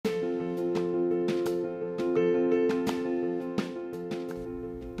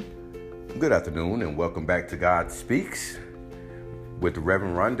Good afternoon and welcome back to God Speaks with the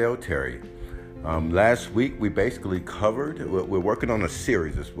Reverend Rondell Terry. Last week we basically covered, we're working on a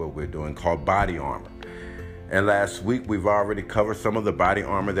series, is what we're doing, called Body Armor. And last week we've already covered some of the body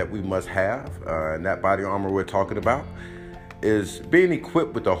armor that we must have. And that body armor we're talking about is being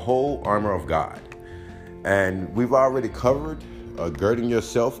equipped with the whole armor of God. And we've already covered girding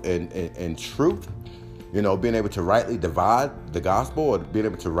yourself in truth. You know, being able to rightly divide the gospel, or being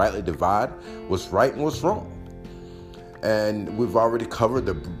able to rightly divide what's right and what's wrong. And we've already covered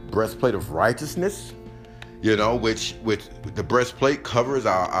the breastplate of righteousness, you know, which the breastplate covers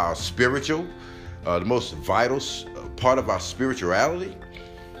our spiritual, the most vital part of our spirituality,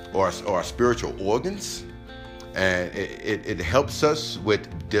 or our spiritual organs. And it helps us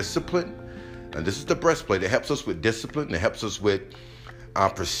with discipline. And this is the breastplate. It helps us with discipline. It helps us with our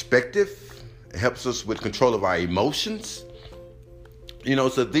perspective. It helps us with control of our emotions. You know,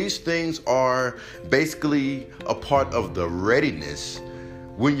 so these things are basically a part of the readiness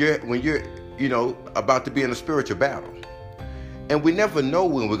when you're about to be in a spiritual battle. And we never know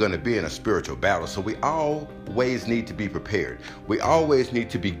when we're going to be in a spiritual battle. So we always need to be prepared. We always need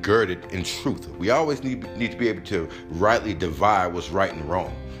to be girded in truth. We always need to be able to rightly divide what's right and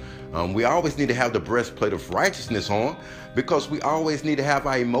wrong. We always need to have the breastplate of righteousness on, because we always need to have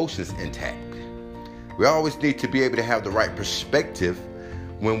our emotions intact. We always need to be able to have the right perspective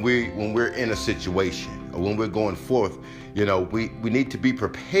when we're in a situation, or when we're going forth. You know, we need to be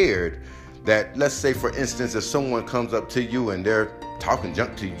prepared that, let's say, for instance, if someone comes up to you and they're talking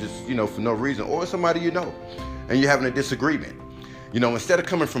junk to you just, for no reason, or somebody and you're having a disagreement, instead of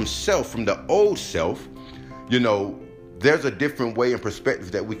coming from the old self, there's a different way and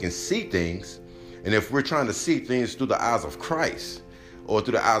perspective that we can see things. And if we're trying to see things through the eyes of Christ or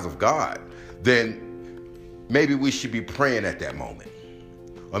through the eyes of God, then maybe we should be praying at that moment.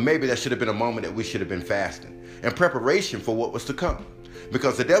 Or maybe that should have been a moment that we should have been fasting in preparation for what was to come.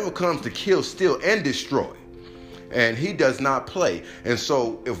 Because the devil comes to kill, steal, and destroy. And he does not play. And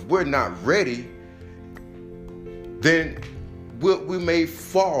so if we're not ready, then we may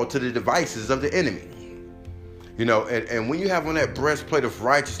fall to the devices of the enemy. And when you have on that breastplate of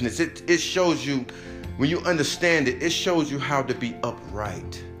righteousness, it shows you, when you understand it, it shows you how to be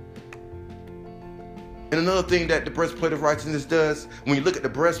upright. And another thing that the breastplate of righteousness does, when you look at the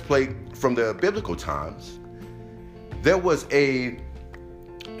breastplate from the biblical times,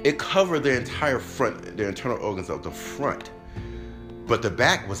 it covered the entire front, the internal organs of the front, but the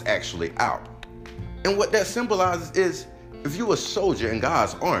back was actually out. And what that symbolizes is, if you're a soldier in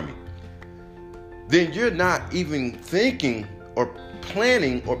God's army, then you're not even thinking or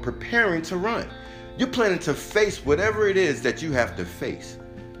planning or preparing to run. You're planning to face whatever it is that you have to face.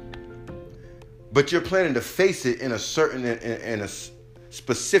 But you're planning to face it in a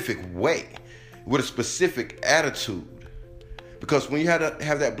specific way, with a specific attitude. Because when you have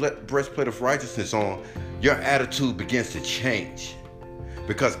that breastplate of righteousness on, your attitude begins to change.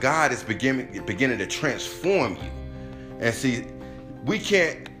 Because God is beginning to transform you. And see, we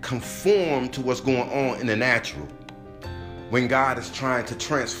can't conform to what's going on in the natural when God is trying to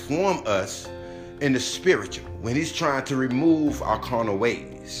transform us in the spiritual, when he's trying to remove our carnal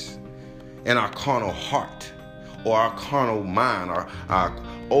ways and our carnal heart, or our carnal mind, or our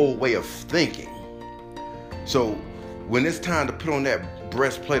old way of thinking. So when it's time to put on that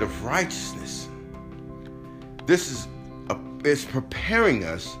breastplate of righteousness, it's preparing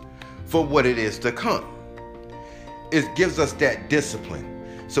us for what it is to come. It gives us that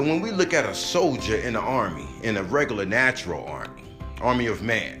discipline. So when we look at a soldier in the army, in a regular natural army of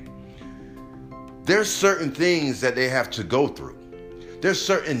man, there's certain things that they have to go through. There's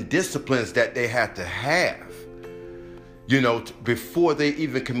certain disciplines that they have to have, before they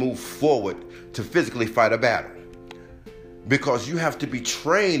even can move forward to physically fight a battle. Because you have to be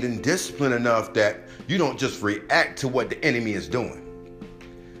trained and disciplined enough that you don't just react to what the enemy is doing.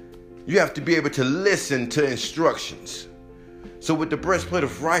 You have to be able to listen to instructions. So with the breastplate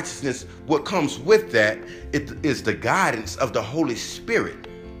of righteousness, what comes with that is the guidance of the Holy Spirit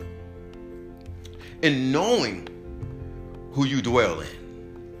in knowing who you dwell in,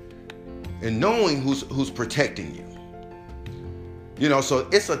 and knowing who's protecting you. So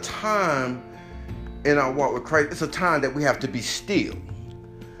it's a time in our walk with Christ, it's a time that we have to be still.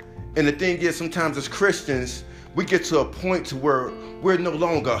 And the thing is, sometimes as Christians, we get to a point to where we're no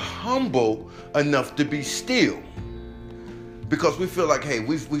longer humble enough to be still. Because we feel like, hey,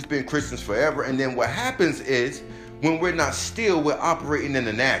 we've been Christians forever. And then what happens is, when we're not still, we're operating in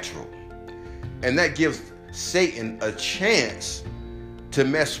the natural. And that gives Satan a chance to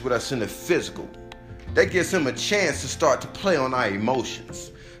mess with us in the physical. That gives him a chance to start to play on our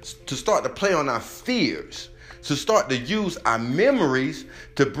emotions, to start to play on our fears, to start to use our memories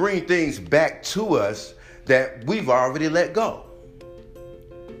to bring things back to us that we've already let go.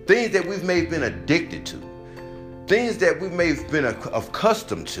 Things that we've may have been addicted to. Things that we may have been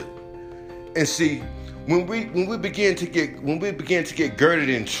accustomed to. And see, when we begin to get girded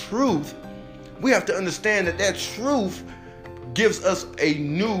in truth, we have to understand that truth gives us a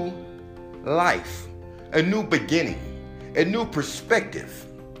new life, a new beginning, a new perspective.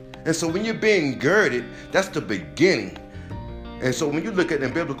 And so when you're being girded, that's the beginning. And so when you look at it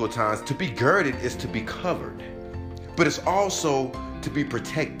in biblical times, to be girded is to be covered, but it's also to be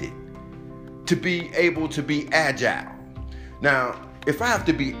protected, to be able to be agile. Now, if I have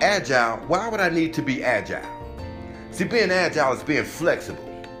to be agile, why would I need to be agile? See, being agile is being flexible.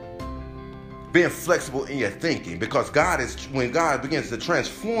 Being flexible in your thinking, because when God begins to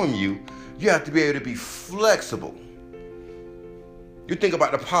transform you, you have to be able to be flexible. You think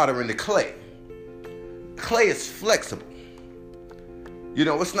about the potter and the clay. Clay is flexible. You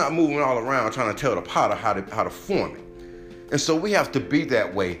know, it's not moving all around trying to tell the potter how to form it. And so we have to be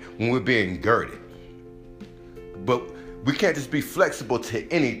that way when we're being girded. But we can't just be flexible to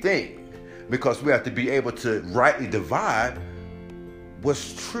anything, because we have to be able to rightly divide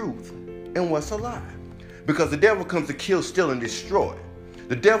what's truth and what's a lie. Because the devil comes to kill, steal, and destroy.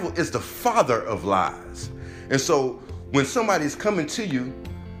 The devil is the father of lies. And so when somebody's coming to you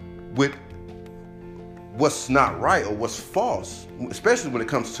with what's not right or what's false, especially when it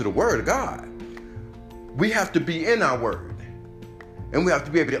comes to the word of God, we have to be in our word. And we have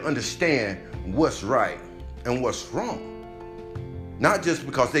to be able to understand what's right and what's wrong. Not just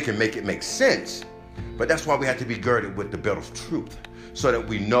because they can make it make sense, but that's why we have to be girded with the belt of truth, so that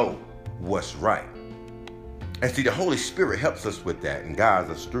we know what's right. And see, the Holy Spirit helps us with that and guides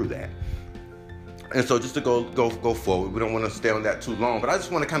us through that. And so just to go forward, we don't want to stay on that too long, but I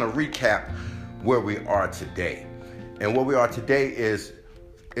just want to kind of recap where we are today. And where we are today is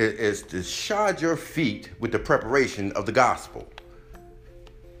to shod your feet with the preparation of the gospel.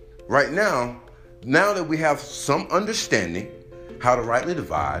 Right now that we have some understanding how to rightly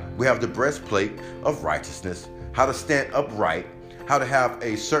divide, we have the breastplate of righteousness, how to stand upright, how to have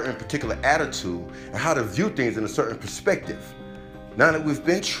a certain particular attitude, and how to view things in a certain perspective. Now that we've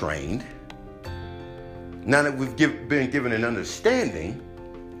been trained, now that we've been given an understanding,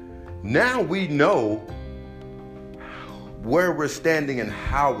 now we know where we're standing and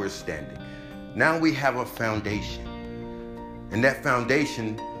how we're standing. Now we have a foundation. And that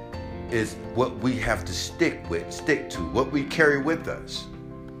foundation is what we have to stick to, what we carry with us.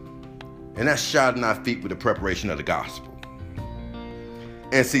 And that's shodding our feet with the preparation of the gospel.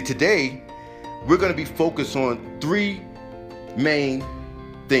 And see, today, we're going to be focused on 3 main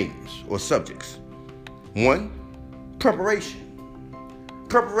themes or subjects. 1, preparation.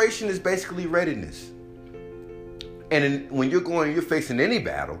 Preparation is basically readiness. And when you're facing any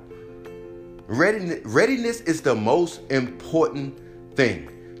battle, readiness is the most important thing,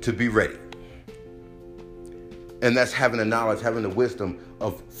 to be ready. And that's having the knowledge, having the wisdom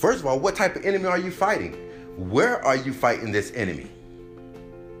of, first of all, what type of enemy are you fighting? Where are you fighting this enemy?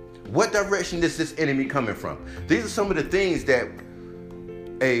 What direction is this enemy coming from? These are some of the things that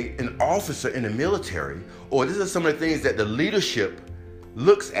an officer in the military, or these are some of the things that the leadership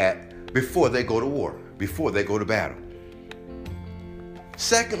looks at before they go to war, before they go to battle.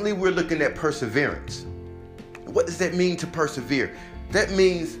 Secondly, we're looking at perseverance. What does that mean, to persevere? That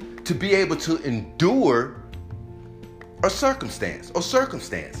means to be able to endure a circumstance or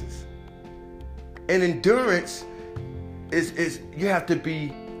circumstances. And endurance is you have to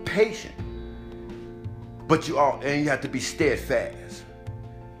be patient, but you have to be steadfast.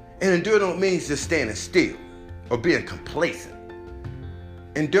 And endurance don't mean just standing still or being complacent.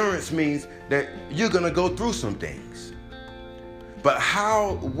 Endurance means that you're going to go through some things. But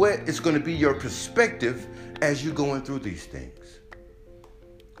what is going to be your perspective as you're going through these things?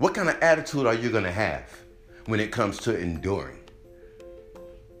 What kind of attitude are you going to have when it comes to enduring?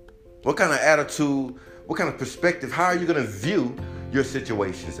 What kind of attitude, what kind of perspective, how are you going to view your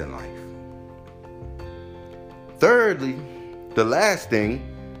situations in life? Thirdly, the last thing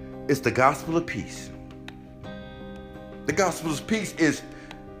is the gospel of peace. The gospel of peace is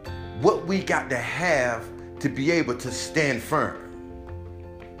what we got to have to be able to stand firm.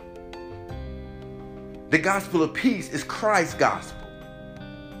 The gospel of peace is Christ's gospel.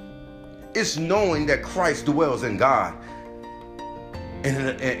 It's knowing that Christ dwells in God,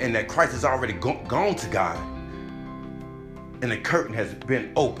 and that Christ has already gone to God, and the curtain has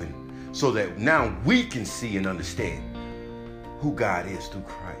been opened so that now we can see and understand who God is through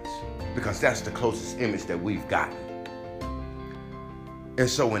Christ, because that's the closest image that we've gotten. And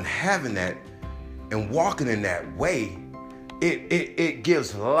so in having that and walking in that way, it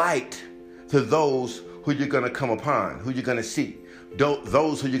gives light to those who you're going to come upon, who you're going to see,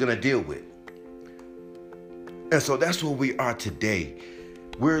 those who you're going to deal with. And so that's where we are today.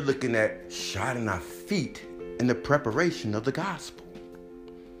 We're looking at shodding our feet in the preparation of the gospel.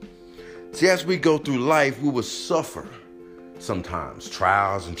 See, as we go through life, we will suffer sometimes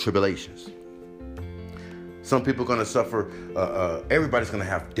trials and tribulations. Some people are going to suffer, everybody's going to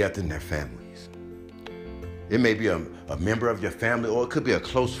have death in their families. It may be a member of your family, or it could be a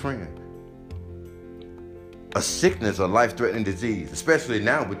close friend. A sickness, a life-threatening disease, especially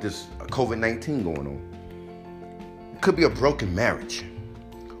now with this COVID-19 going on. It could be a broken marriage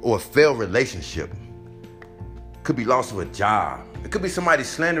or a failed relationship. It could be loss of a job. It could be somebody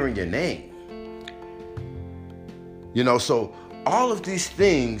slandering your name. You know, so all of these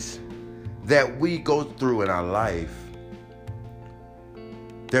things that we go through in our life,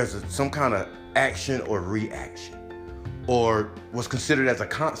 there's some kind of action or reaction, or what's considered as a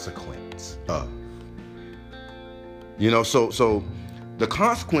consequence of. You know, so the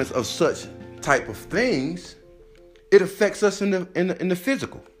consequence of such type of things, it affects us in the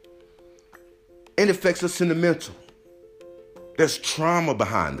physical. It affects us in the mental. There's trauma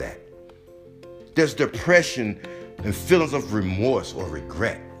behind that. There's depression and feelings of remorse or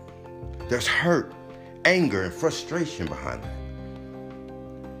regret. There's hurt, anger, and frustration behind that.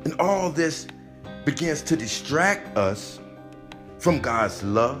 And all this begins to distract us from God's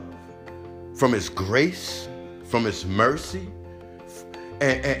love, from His grace, from His mercy,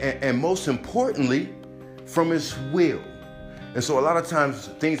 and most importantly, from His will. And so a lot of times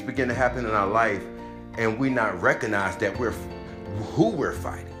things begin to happen in our life and we not recognize that who we're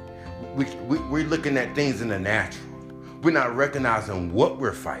fighting. We're looking at things in the natural. We're not recognizing what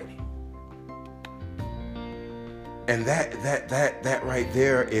we're fighting. And that right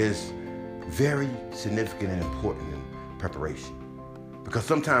there is very significant and important in preparation. Because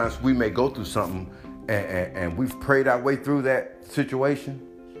sometimes we may go through something and we've prayed our way through that situation,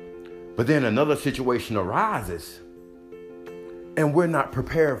 but then another situation arises and we're not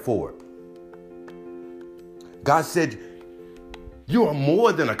prepared for it. God said, you are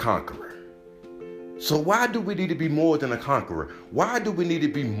more than a conqueror. So why do we need to be more than a conqueror? Why do we need to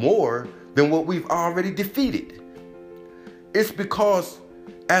be more than what we've already defeated? It's because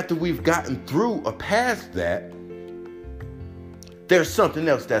after we've gotten through or past that, there's something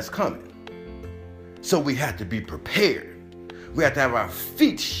else that's coming. So we have to be prepared. We have to have our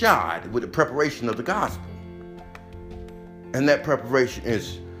feet shod with the preparation of the gospel. And that preparation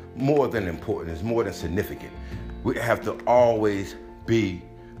is more than important. It's more than significant. We have to always be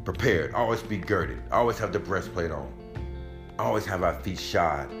prepared, always be girded, always have the breastplate on, always have our feet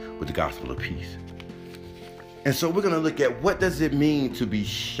shod with the gospel of peace. And so we're going to look at what does it mean to be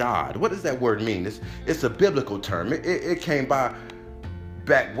shod? What does that word mean? It's a biblical term. It came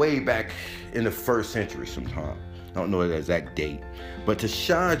way back in the 1st century sometime. I don't know the exact date. But to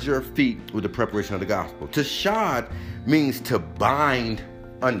shod your feet with the preparation of the gospel. To shod means to bind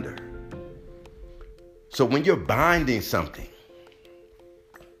under. So when you're binding something,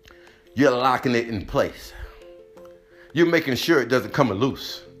 you're locking it in place. You're making sure it doesn't come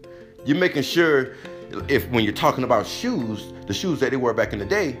loose. You're making sure when you're talking about shoes, the shoes that they wore back in the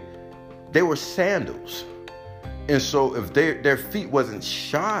day, they were sandals. And so if their feet wasn't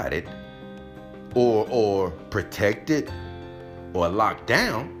shodded or protected or locked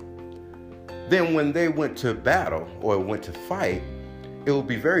down, then when they went to battle or went to fight, it would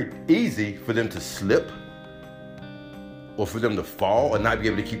be very easy for them to slip or for them to fall or not be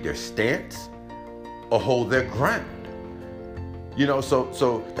able to keep their stance or hold their ground. You know,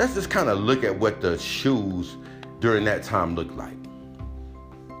 so let's just kind of look at what the shoes during that time looked like.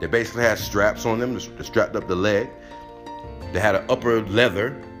 They basically had straps on them that strapped up the leg. They had an upper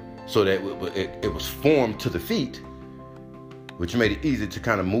leather so that it was formed to the feet, which made it easy to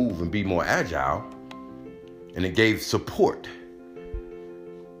kind of move and be more agile. And it gave support.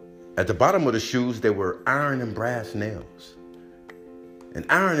 At the bottom of the shoes, there were iron and brass nails. And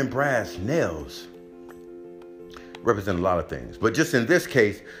iron and brass nails represent a lot of things. But just in this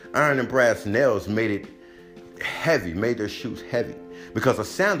case, iron and brass nails made it heavy, made their shoes heavy. Because a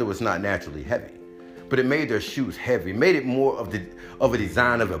sandal was not naturally heavy. But it made their shoes heavy, made it more of a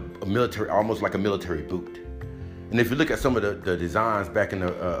design of a military, almost like a military boot. And if you look at some of the designs back in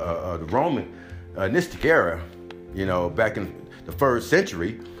the Roman Hellenistic era, you know, back in the 1st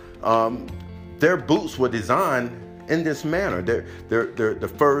century, their boots were designed in this manner.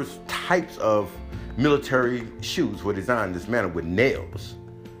 The first types of military shoes were designed in this manner with nails,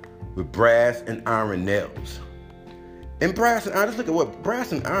 with brass and iron nails. And brass and iron, let's look at what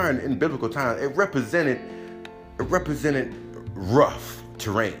brass and iron in biblical times, it represented rough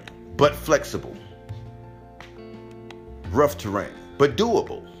terrain, but flexible. Rough terrain, but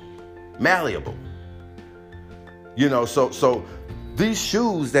doable, malleable. So these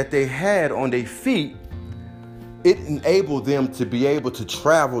shoes that they had on their feet, it enabled them to be able to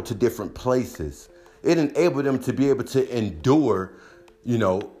travel to different places. It enabled them to be able to endure,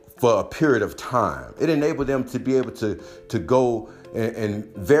 for a period of time. It enabled them to be able to go and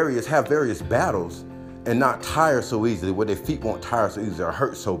have various battles and not tire so easily, where their feet won't tire so easily or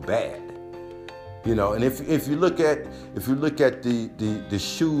hurt so bad. And if you look at the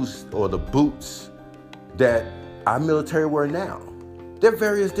shoes or the boots that our military wear now, there are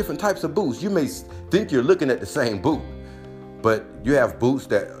various different types of boots. You may think you're looking at the same boot, but you have boots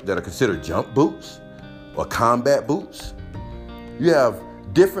that are considered jump boots or combat boots. You have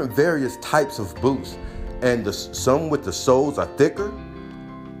different various types of boots, and some with the soles are thicker,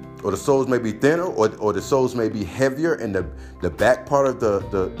 or the soles may be thinner, or the soles may be heavier in the back part of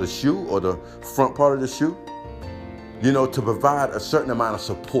the shoe or the front part of the shoe, to provide a certain amount of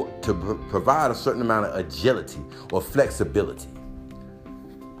support, to provide a certain amount of agility or flexibility.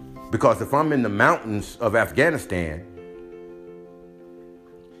 Because if I'm in the mountains of Afghanistan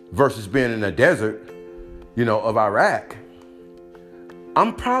versus being in the desert, of Iraq,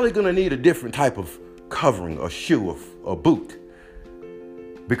 I'm probably going to need a different type of covering or shoe or boot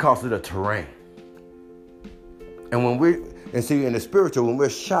because of the terrain. And in the spiritual, when we're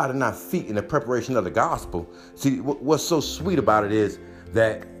shod in our feet in the preparation of the gospel, see, what's so sweet about it is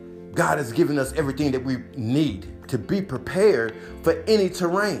that God has given us everything that we need to be prepared for any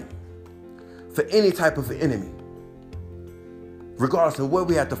terrain, for any type of enemy. Regardless of where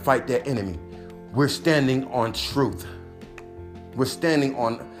we have to fight that enemy, we're standing on truth. We're standing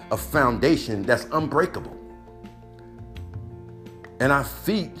on a foundation that's unbreakable. And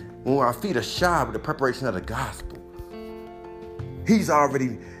when our feet are shod with the preparation of the gospel,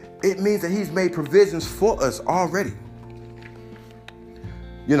 it means that he's made provisions for us already.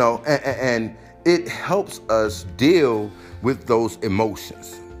 And it helps us deal with those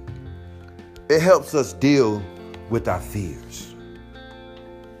emotions. It helps us deal with our fears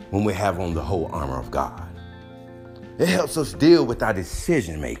when we have on the whole armor of God. It helps us deal with our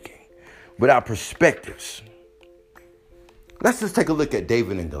decision making, with our perspectives. Let's just take a look at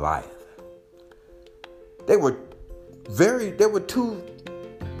David and Goliath. They were two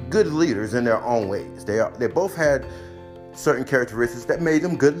good leaders in their own ways. They both had certain characteristics that made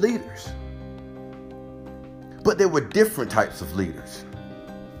them good leaders. But they were different types of leaders.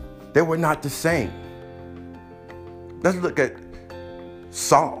 They were not the same. Let's look at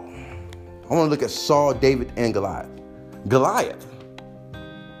Saul. I want to look at Saul, David, and Goliath. Goliath,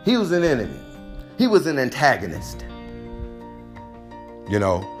 he was an enemy. He was an antagonist.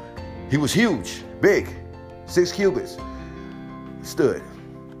 He was huge, big, 6 cubits stood.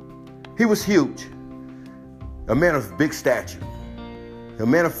 He was huge, a man of big stature, a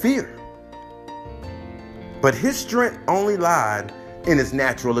man of fear. But his strength only lied in his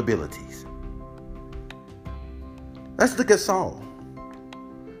natural abilities. Let's look at Saul.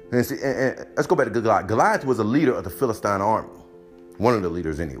 And let's go back to Goliath. Goliath was a leader of the Philistine army. One of the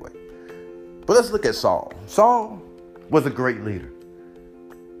leaders anyway. But let's look at Saul. Saul was a great leader.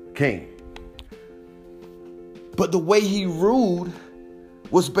 King. But the way he ruled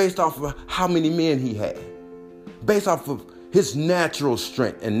was based off of how many men he had. Based off of his natural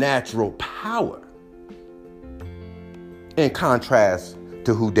strength and natural power. In contrast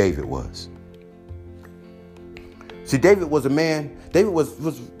to who David was. See, David was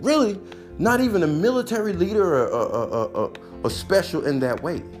really not even a military leader or special in that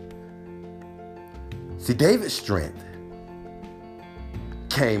way. See, David's strength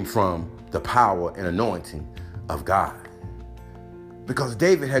came from the power and anointing of God. Because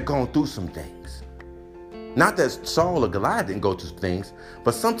David had gone through some things. Not that Saul or Goliath didn't go through things,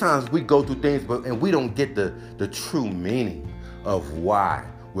 but sometimes we go through things and we don't get the true meaning of why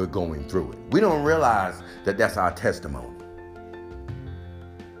we're going through it. We don't realize that that's our testimony.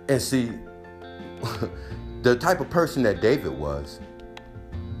 And see, the type of person that David was,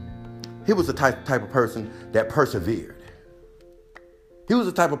 he was the type of person that persevered. He was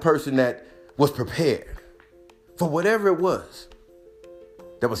the type of person that was prepared for whatever it was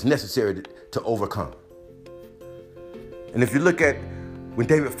that was necessary to overcome. And if you look at when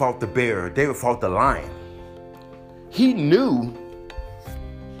David fought the bear, David fought the lion, he knew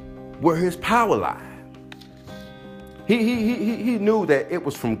where his power lied. He knew that it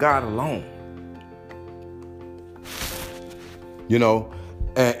was from God alone.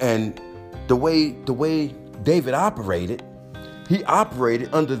 And the way David operated, he operated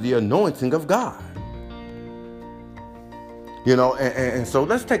under the anointing of God. You know, and so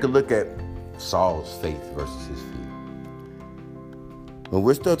let's take a look at Saul's faith versus his fear. Well,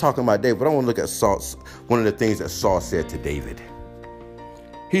 we're still talking about David, but I want to look at Saul's, one of the things that Saul said to David.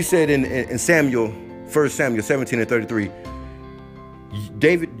 He said in 1 Samuel 17:33,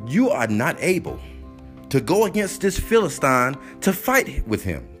 David, you are not able to go against this Philistine to fight with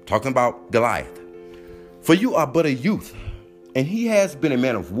him. Talking about Goliath. For you are but a youth, and he has been a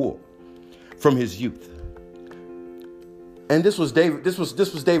man of war from his youth. And this was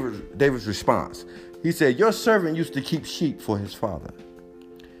David's response. He said, your servant used to keep sheep for his father.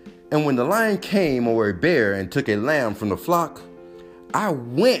 And when the lion came, or a bear, and took a lamb from the flock, I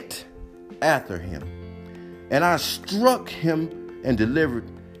went after him, and I struck him and delivered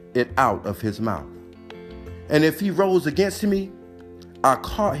it out of his mouth. And if he rose against me, I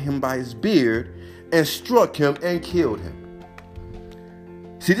caught him by his beard and struck him and killed him.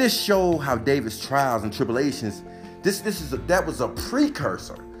 See, this showed how David's trials and tribulations, that was a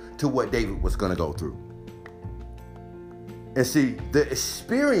precursor to what David was going to go through. And see, the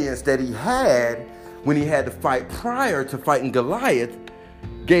experience that he had when he had to fight prior to fighting Goliath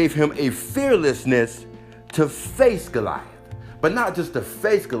gave him a fearlessness to face Goliath. But not just to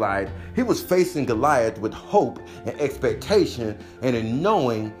face Goliath, he was facing Goliath with hope and expectation and in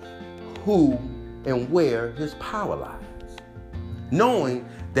knowing who and where his power lies. Knowing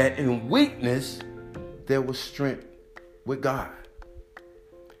that in weakness, there was strength with God.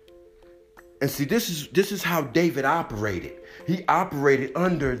 And see, this is how David operated. He operated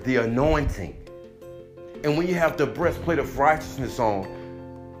under the anointing. And when you have the breastplate of righteousness on,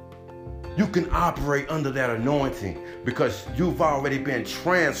 you can operate under that anointing because you've already been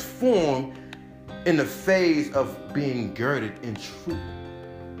transformed in the phase of being girded in truth.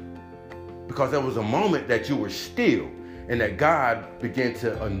 Because there was a moment that you were still and that God began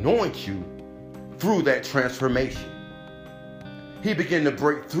to anoint you through that transformation. He began to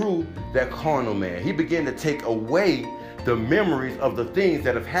break through that carnal man. He began to take away the memories of the things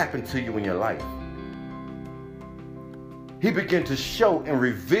that have happened to you in your life. He began to show and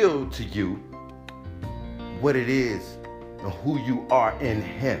reveal to you what it is and who you are in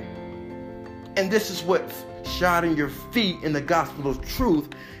him. And this is what shodding your feet in the gospel of truth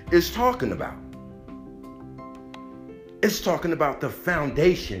is talking about. It's talking about the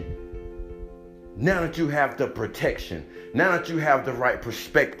foundation. Now that you have the protection, now that you have the right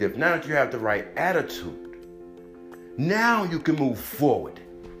perspective, now that you have the right attitude, now you can move forward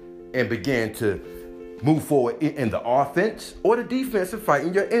and begin to move forward in the offense or the defense of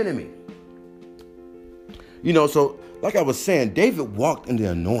fighting your enemy. You know, so like I was saying, David walked in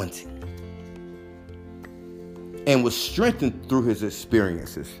the anointing and was strengthened through his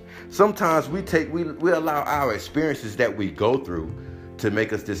experiences. Sometimes we allow our experiences that we go through to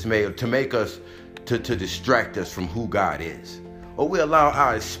make us dismayed, to make us to distract us from who God is. Or we allow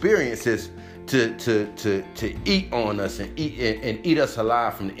our experiences to eat on us and eat us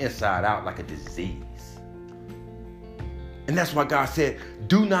alive from the inside out like a disease. And that's why God said,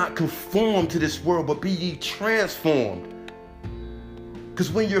 do not conform to this world, but be ye transformed.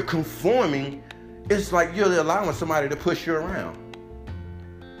 Because when you're conforming, it's like you're allowing somebody to push you around.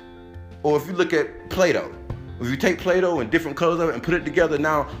 Or if you look at Play-Doh, if you take Play-Doh and different colors of it and put it together,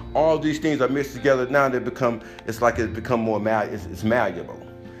 now all these things are mixed together. Now it's more malleable.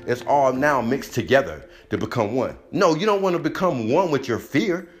 It's all now mixed together to become one. No, you don't want to become one with your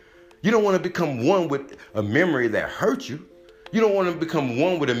fear. You don't want to become one with a memory that hurts you. You don't want to become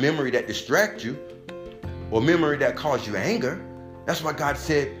one with a memory that distracts you or memory that causes you anger. That's why God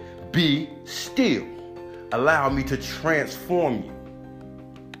said, be still. Allow me to transform you.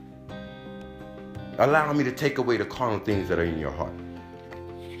 Allow me to take away the carnal things that are in your heart.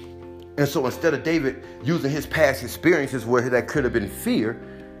 And so instead of David using his past experiences where that could have been fear,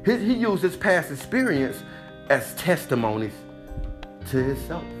 he used his past experience as testimonies to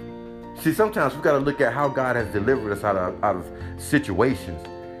himself. See, sometimes we got to look at how God has delivered us out of situations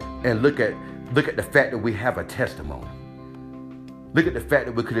and look at the fact that we have a testimony. Look at the fact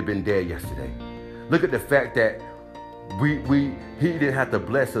that we could have been dead yesterday. Look at the fact that he didn't have to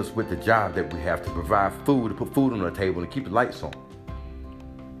bless us with the job that we have to provide food, to put food on the table and keep the lights on.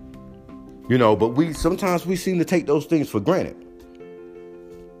 You know, but sometimes we seem to take those things for granted.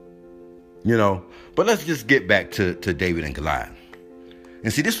 You know, but let's just get back to David and Goliath.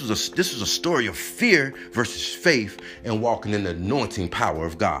 And see, this was a story of fear versus faith and walking in the anointing power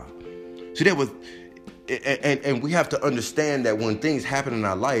of God. See, and we have to understand that when things happen in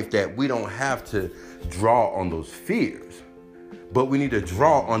our life, that we don't have to draw on those fears, but we need to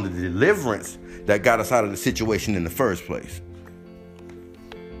draw on the deliverance that got us out of the situation in the first place.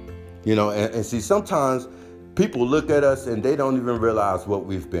 You know, and see, sometimes people look at us and they don't even realize what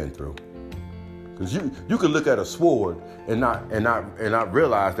we've been through. Because you can look at a sword and not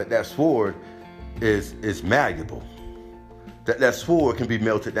realize that sword is malleable. That sword can be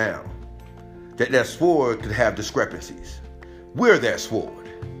melted down. That sword could have discrepancies. We're that sword.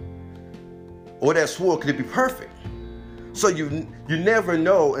 Or that sword could be perfect. So you never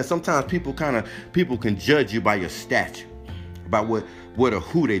know, and sometimes people can judge you by your stature, by what or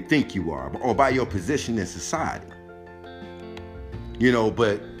who they think you are, or by your position in society. You know,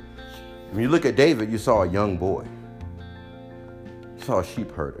 but when you look at David, you saw a young boy. You saw a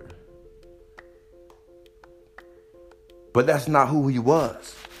sheep herder. But that's not who he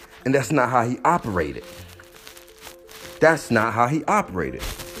was. And that's not how he operated. That's not how he operated.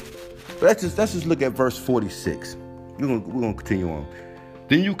 But let's just look at verse 46. We're gonna continue on.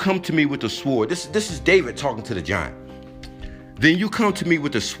 Then you come to me with the sword. This is David talking to the giant. Then you come to me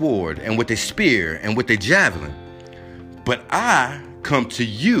with a sword and with a spear and with a javelin. But I come to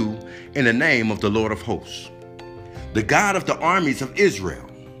you in the name of the Lord of hosts, the God of the armies of Israel.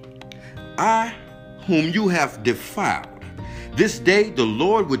 I, whom you have defiled. This day the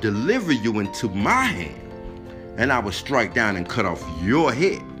Lord will deliver you into my hand, and I will strike down and cut off your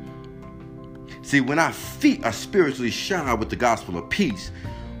head. See, when our feet are spiritually shod with the gospel of peace,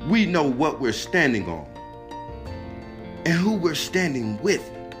 we know what we're standing on and who we're standing with.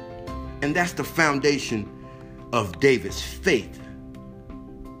 And that's the foundation of David's faith.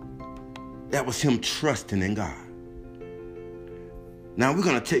 That was him trusting in God. Now we're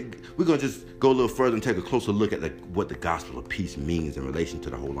gonna just go a little further and take a closer look at what the gospel of peace means in relation to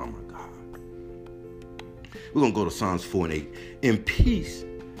the whole armor of God. We're gonna go to Psalms 4:8. In peace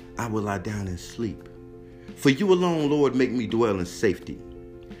I will lie down and sleep. For you alone, Lord, make me dwell in safety.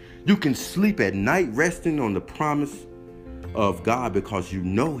 You can sleep at night resting on the promise of God because you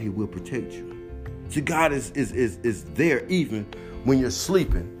know he will protect you. See, God is there even when you're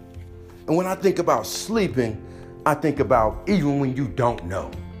sleeping. And when I think about sleeping, I think about even when you don't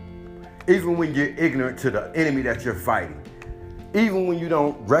know. Even when you're ignorant to the enemy that you're fighting. Even when you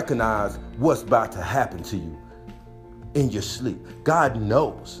don't recognize what's about to happen to you in your sleep. God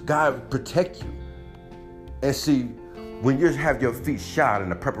knows. God protects you. And see, when you have your feet shod in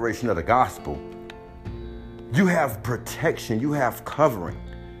the preparation of the gospel, you have protection. You have covering.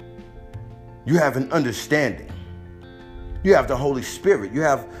 You have an understanding. You have the Holy Spirit. You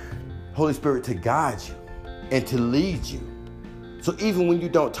have Holy Spirit to guide you and to lead you. So even when you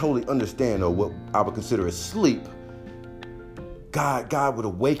don't totally understand, or what I would consider as sleep, God would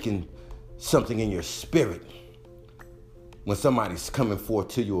awaken something in your spirit. When somebody's coming forth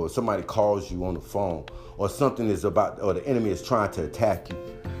to you, or somebody calls you on the phone, or something is about, or the enemy is trying to attack you,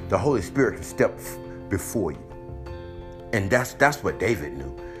 the Holy Spirit can step before you. And that's what David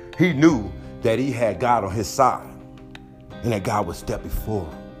knew. He knew that he had God on his side, and that God would step before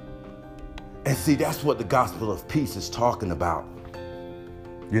him. And see, that's what the gospel of peace is talking about.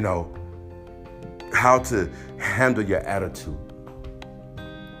 You know, how to handle your attitude,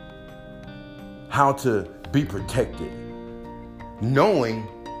 how to be protected, knowing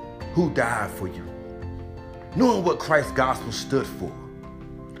who died for you, knowing what Christ's gospel stood for,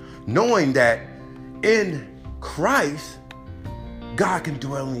 knowing that in Christ, God can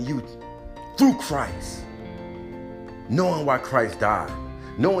dwell in you through Christ, knowing why Christ died,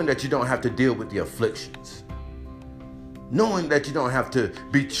 knowing that you don't have to deal with the afflictions, knowing that you don't have to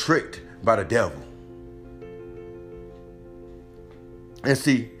be tricked by the devil. And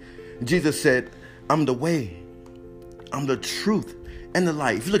see, Jesus said, I'm the way, I'm the truth, and the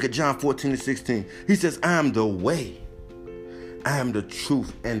life. If you look at John 14:16, he says, I am the way, I am the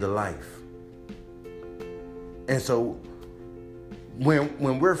truth, and the life. And so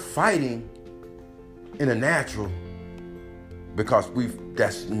when we're fighting in the natural, because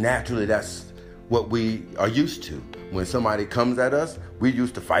that's what we are used to. When somebody comes at us, we're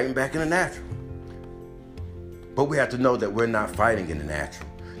used to fighting back in the natural. But we have to know that we're not fighting in the natural,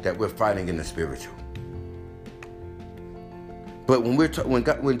 that we're fighting in the spiritual. But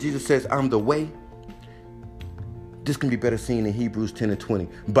when Jesus says, I'm the way, this can be better seen in Hebrews 10:20.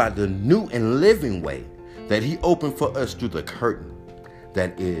 By the new and living way that he opened for us through the curtain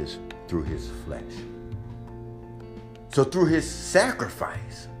that is through his flesh. So through his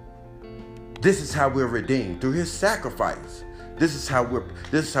sacrifice, this is how we're redeemed. Through his sacrifice, this is how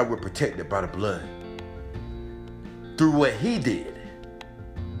we're protected by the blood. Through what he did.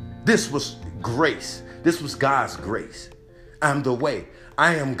 This was grace. This was God's grace. I'm the way.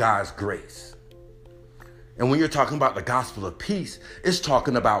 I am God's grace. And when you're talking about the gospel of peace, it's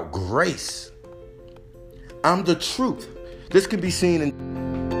talking about grace. I'm the truth. This can be seen in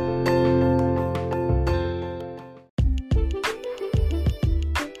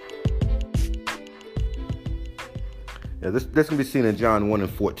this can be seen in John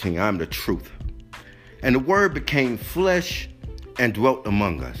 1:14. I'm the truth. And the word became flesh and dwelt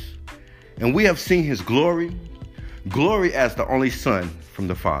among us. And we have seen his glory, glory as the only Son from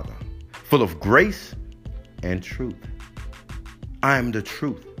the Father, full of grace and truth. I am the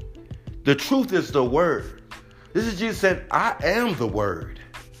truth. The truth is the word. This is Jesus said, I am the word.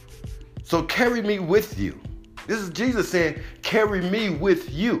 So carry me with you. This is Jesus saying, carry me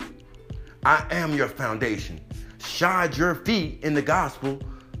with you. I am your foundation. Shod your feet in the gospel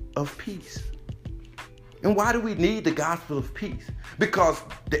of peace. And why do we need the gospel of peace? Because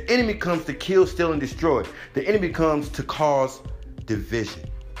the enemy comes to kill, steal, and destroy. The enemy comes to cause division.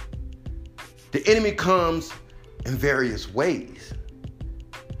 The enemy comes in various ways.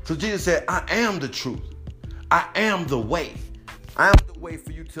 So Jesus said, I am the truth. I am the way. I am the way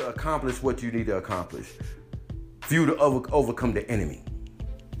for you to accomplish what you need to accomplish. For you to overcome the enemy.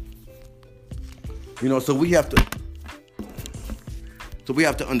 So we have to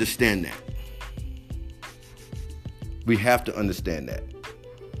understand that. We have to understand that.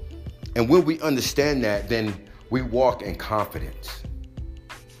 And when we understand that, then we walk in confidence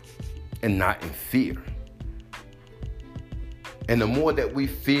and not in fear. And the more that we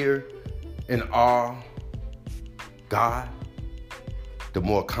fear and awe God, the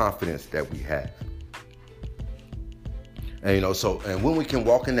more confidence that we have. And and when we can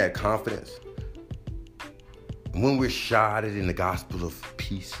walk in that confidence, when we're shodded in the gospel of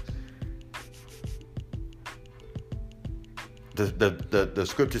peace, the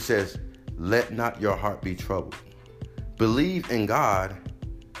scripture says, let not your heart be troubled. Believe in God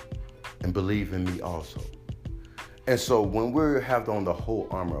and believe in me also. And so when we have on the whole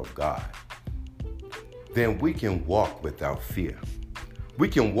armor of God, then we can walk without fear. We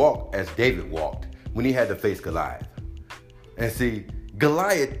can walk as David walked when he had to face Goliath. And see,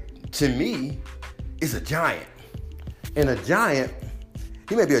 Goliath to me is a giant. And a giant,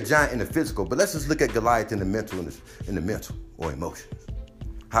 he may be a giant in the physical, but let's just look at Goliath in the mental or emotions.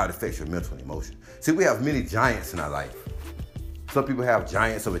 How to face your mental and emotion. See, we have many giants in our life. Some people have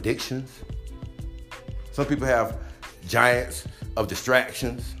giants of addictions. Some people have giants of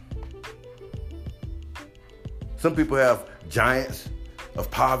distractions. Some people have giants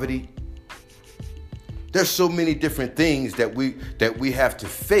of poverty. There's so many different things that we have to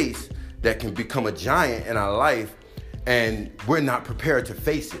face that can become a giant in our life, and we're not prepared to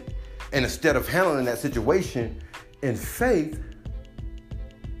face it. And instead of handling that situation in faith,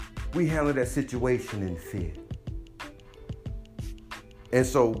 we handle that situation in fear. And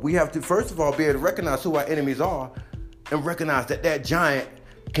so we have to, first of all, be able to recognize who our enemies are and recognize that that giant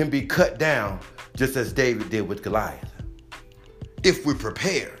can be cut down just as David did with Goliath. If we're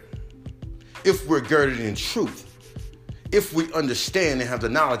prepared, if we're girded in truth, if we understand and have the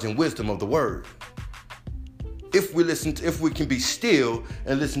knowledge and wisdom of the word, if we can be still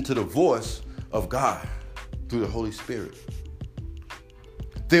and listen to the voice of God through the Holy Spirit,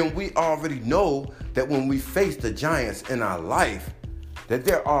 then we already know that when we face the giants in our life, that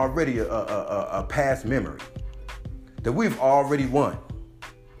they're already a past memory, that we've already won,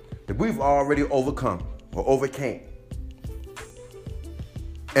 that we've already overcome or overcame.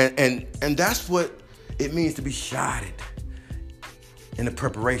 And that's what it means to be shodded in the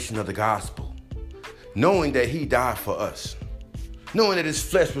preparation of the gospel, knowing that he died for us, knowing that his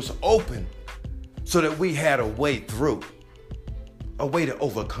flesh was open so that we had a way through, a way to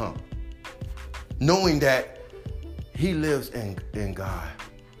overcome, knowing that he lives in God,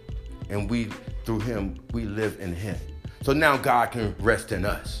 and we, through him, we live in him. So now God can rest in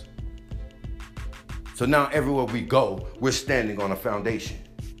us. So now everywhere we go, we're standing on a foundation.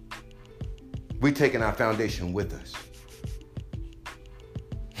 We're taking our foundation with us.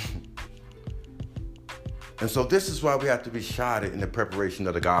 And so this is why we have to be shodded in the preparation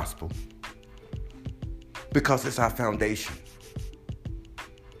of the gospel, because it's our foundation.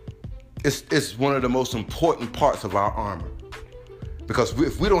 It's one of the most important parts of our armor. Because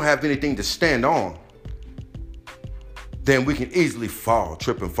if we don't have anything to stand on, then we can easily fall,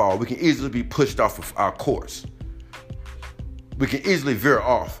 trip and fall. We can easily be pushed off of our course. We can easily veer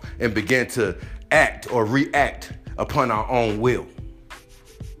off and begin to act or react upon our own will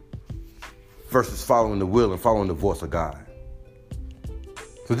versus following the will and following the voice of God.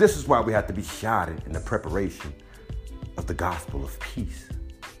 So this is why we have to be shodded in the preparation of the gospel of peace.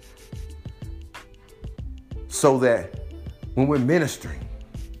 So that when we're ministering,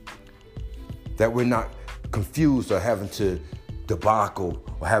 that we're not confused or having to debacle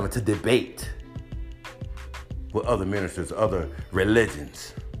or having to debate with other ministers, other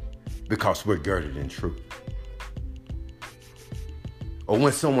religions, because we're girded in truth. Or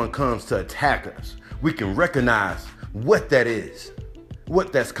when someone comes to attack us, we can recognize what that is,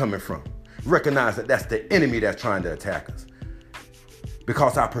 what that's coming from. Recognize that that's the enemy that's trying to attack us.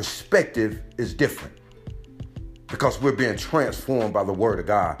 Because our perspective is different. Because we're being transformed by the word of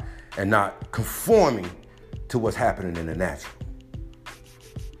God and not conforming to what's happening in the natural.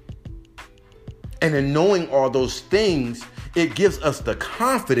 And in knowing all those things, it gives us the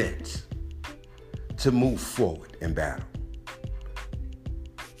confidence to move forward in battle.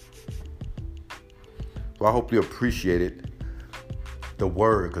 So I hope you appreciated the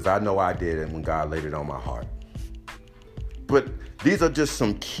word, because I know I did it when God laid it on my heart. But these are just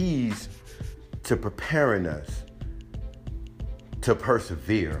some keys to preparing us to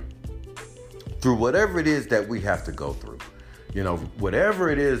persevere through whatever it is that we have to go through. You know, whatever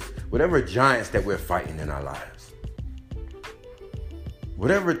it is, whatever giants that we're fighting in our lives,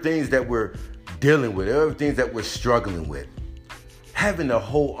 whatever things that we're dealing with, whatever things that we're struggling with, having the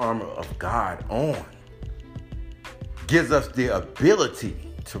whole armor of God on gives us the ability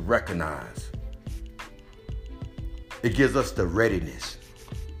to recognize. It gives us the readiness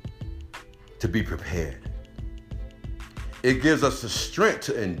to be prepared. It gives us the strength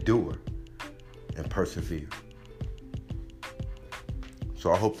to endure and persevere.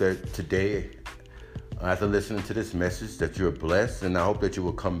 So I hope that today, after listening to this message, that you're blessed, and I hope that you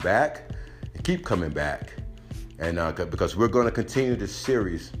will come back and keep coming back, and because we're going to continue this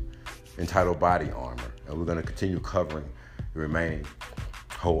series entitled Body Armor, and we're going to continue covering the remaining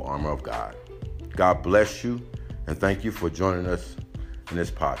whole armor of God. God bless you, and thank you for joining us in this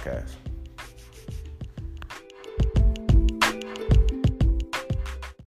podcast.